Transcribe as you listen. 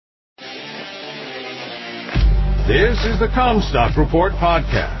This is the Comstock Report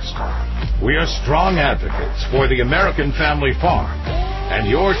podcast. We are strong advocates for the American family farm and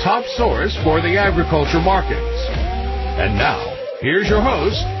your top source for the agriculture markets. And now, here's your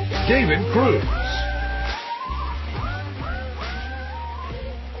host, David Cruz.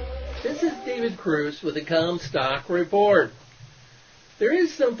 This is David Cruz with the Comstock Report. There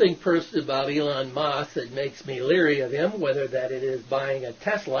is something personal about Elon Musk that makes me leery of him, whether that it is buying a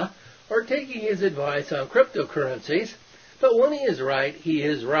Tesla or taking his advice on cryptocurrencies. But when he is right, he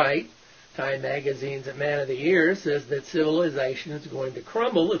is right. Time Magazine's Man of the Year says that civilization is going to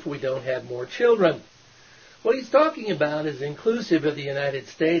crumble if we don't have more children. What he's talking about is inclusive of the United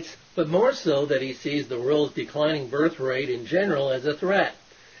States, but more so that he sees the world's declining birth rate in general as a threat.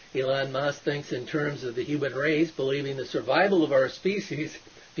 Elon Musk thinks in terms of the human race, believing the survival of our species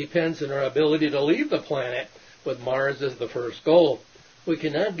depends on our ability to leave the planet, with Mars as the first goal. We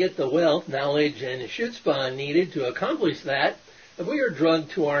cannot get the wealth, knowledge, and chutzpah needed to accomplish that if we are drugged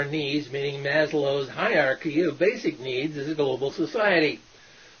to our knees, meaning Maslow's hierarchy of basic needs as a global society.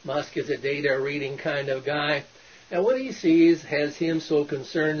 Musk is a data-reading kind of guy, and what he sees has him so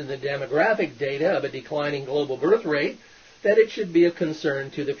concerned in the demographic data of a declining global birth rate that it should be a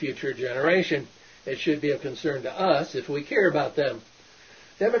concern to the future generation. It should be a concern to us if we care about them.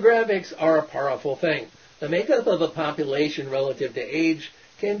 Demographics are a powerful thing. The makeup of a population relative to age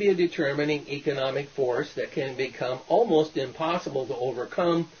can be a determining economic force that can become almost impossible to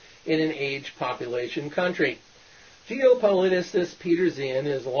overcome in an aged population country. Geopoliticist Peter Zion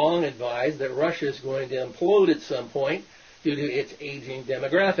has long advised that Russia is going to implode at some point due to its aging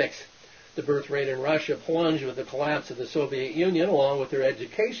demographics. The birth rate in Russia plunged with the collapse of the Soviet Union, along with their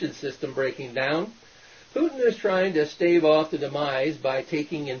education system breaking down. Putin is trying to stave off the demise by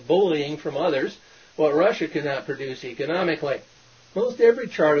taking in bullying from others what Russia cannot produce economically. Most every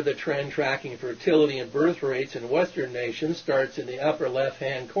chart of the trend tracking fertility and birth rates in Western nations starts in the upper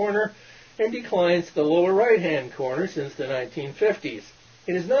left-hand corner and declines to the lower right-hand corner since the 1950s.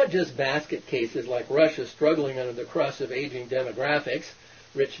 It is not just basket cases like Russia struggling under the crust of aging demographics.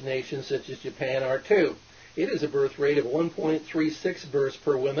 Rich nations such as Japan are too. It is a birth rate of 1.36 births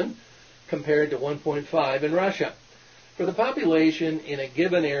per woman compared to 1.5 in Russia. For the population in a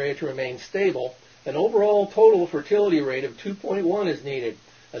given area to remain stable, an overall total fertility rate of 2.1 is needed,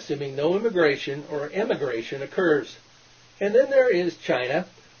 assuming no immigration or emigration occurs. And then there is China.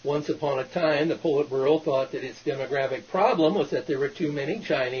 Once upon a time, the Politburo thought that its demographic problem was that there were too many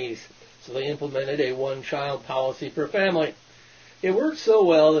Chinese, so they implemented a one-child policy per family. It worked so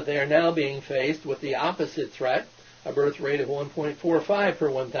well that they are now being faced with the opposite threat, a birth rate of 1.45 per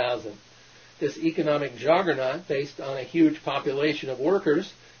 1,000. This economic juggernaut, based on a huge population of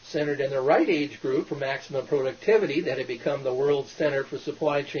workers, centered in the right age group for maximum productivity that had become the world's center for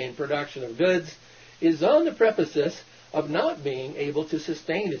supply chain production of goods, is on the precipice of not being able to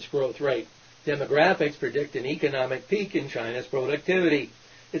sustain its growth rate. Demographics predict an economic peak in China's productivity.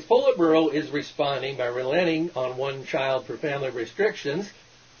 Its Politburo is responding by relenting on one-child per family restrictions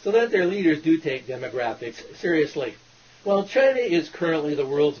so that their leaders do take demographics seriously. While China is currently the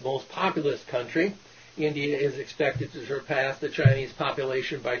world's most populous country, India is expected to surpass the Chinese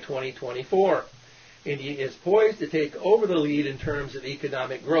population by 2024. India is poised to take over the lead in terms of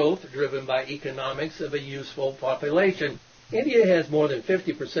economic growth, driven by economics of a useful population. India has more than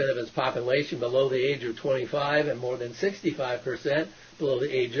 50% of its population below the age of 25 and more than 65% below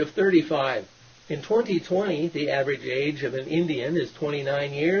the age of 35. In 2020, the average age of an Indian is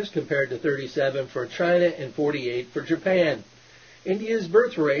 29 years compared to 37 for China and 48 for Japan. India's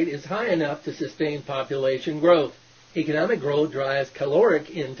birth rate is high enough to sustain population growth. Economic growth drives caloric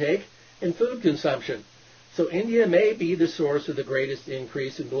intake and food consumption. So India may be the source of the greatest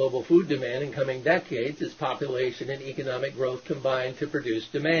increase in global food demand in coming decades as population and economic growth combine to produce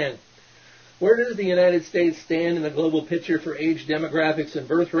demand. Where does the United States stand in the global picture for age demographics and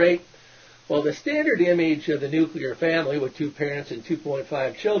birth rate? Well, the standard image of the nuclear family with 2 parents and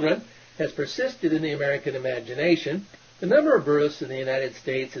 2.5 children has persisted in the American imagination. The number of births in the United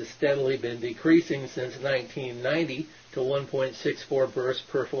States has steadily been decreasing since 1990 to 1.64 births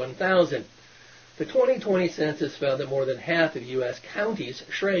per 1,000. The 2020 census found that more than half of U.S. counties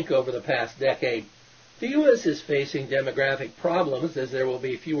shrank over the past decade. The U.S. is facing demographic problems as there will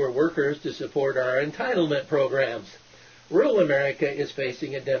be fewer workers to support our entitlement programs. Rural America is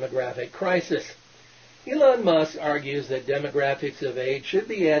facing a demographic crisis. Elon Musk argues that demographics of age should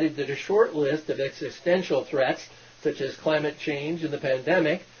be added to the short list of existential threats such as climate change and the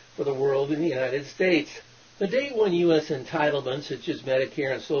pandemic for the world and the United States. The date when U.S. entitlements such as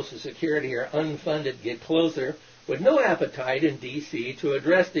Medicare and Social Security are unfunded get closer with no appetite in D.C. to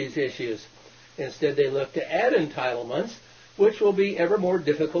address these issues. Instead, they look to add entitlements, which will be ever more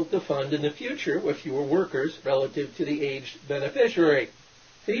difficult to fund in the future with fewer workers relative to the aged beneficiary.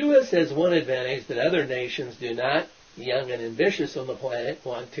 The U.S. has one advantage that other nations do not. Young and ambitious on the planet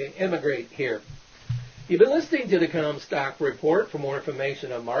want to immigrate here. You've been listening to the Comstock Report. For more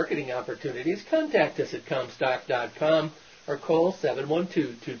information on marketing opportunities, contact us at Comstock.com or call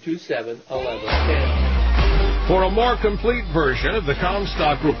 712-227-1110. For a more complete version of the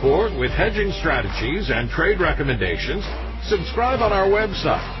Comstock Report with hedging strategies and trade recommendations, subscribe on our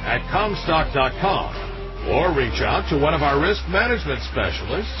website at Comstock.com or reach out to one of our risk management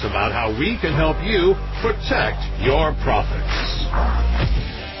specialists about how we can help you protect your profits.